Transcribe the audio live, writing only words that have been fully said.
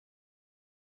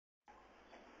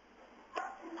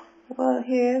Well,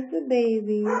 here's the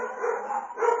babies.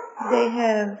 They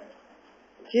have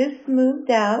just moved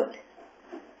out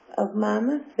of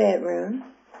Mama's bedroom.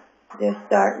 They're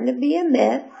starting to be a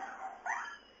mess.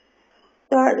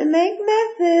 Starting to make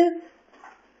messes.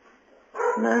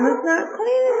 Mama's not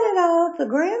cleaning it all, so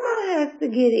Grandma has to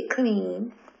get it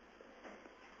cleaned.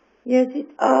 Yes,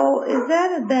 oh, is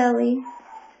that a belly?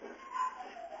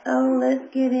 Oh, let's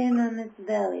get in on this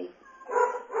belly.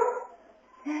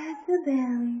 That's a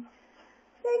belly.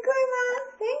 Say, Grandma,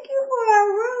 thank you for our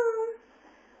room.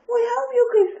 We hope you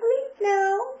can sleep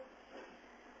now.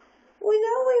 We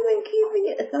know we've been keeping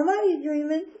you. Somebody's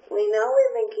dreaming. We know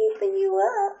we've been keeping you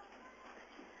up.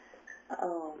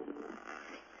 Oh,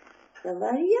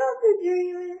 somebody else is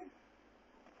dreaming.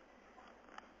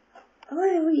 What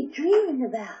are we dreaming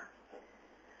about?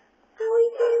 Are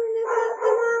we dreaming about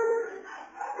the mama?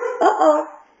 Uh-oh.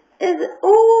 Is it?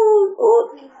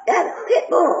 Ooh, that's a pit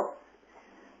bull.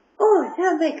 Oh, it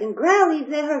sounds making growlies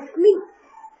in her sleep.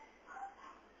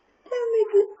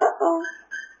 Uh-oh.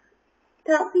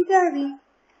 Topsy-turvy.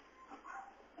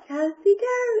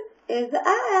 Topsy-turvy. There's the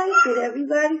eye. Did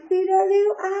everybody see that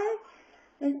little eye?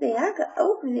 Let's see, I could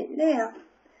open it now.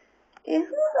 And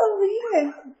who's over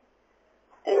here?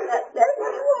 That's you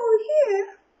over here.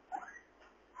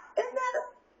 That's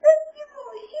you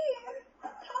over here.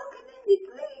 Talking in your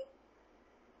sleep.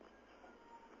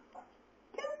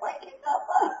 Just waking up.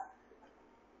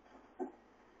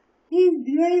 He's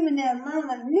dreaming that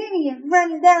Mama Minnie is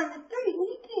running down the street and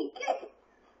he can't catch it.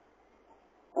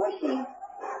 Where's she?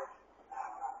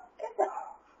 It's a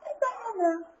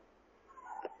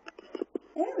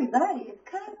everybody is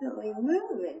constantly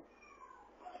moving.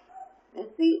 And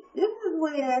see, this is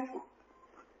where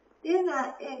they're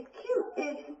not as cute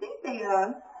as you think they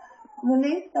are when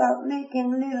they start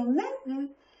making little messes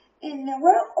in the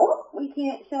world. Oh, we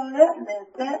can't show that mess.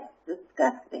 That's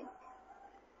disgusting.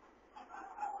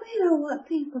 We don't want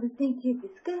people to think you're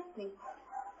disgusting.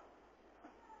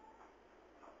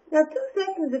 Now, 2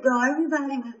 seconds ago,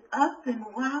 everybody was up and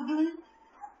wobbling,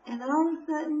 and all of a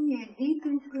sudden you're deep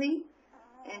in sleep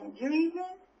and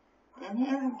dreaming and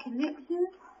having connections.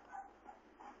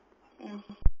 And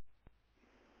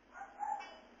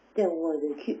that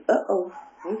wasn't cute. Uh-oh,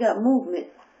 we got movement.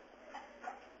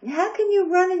 How can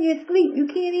you run in your sleep? You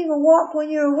can't even walk when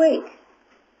you're awake.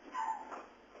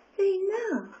 Say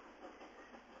no.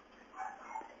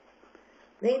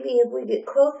 Maybe if we get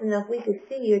close enough, we could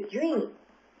see your dream.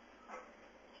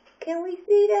 Can we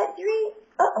see that dream?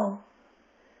 Uh-oh.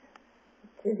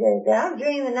 I'm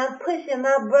dreaming I'm pushing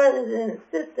my brothers and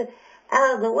sisters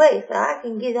out of the way so I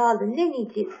can get all the ninny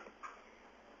juice.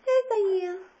 Yes, I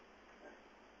am.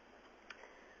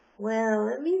 Well,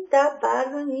 let me stop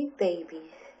bothering these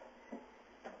babies.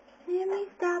 Let me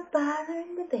stop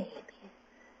bothering the babies.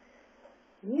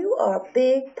 You are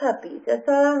big puppies. That's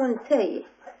all I want to tell you.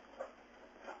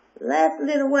 Last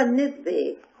little wasn't this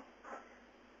big.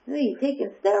 Are you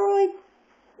taking steroids?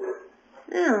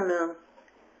 I don't know.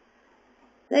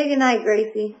 Say goodnight,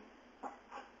 Gracie.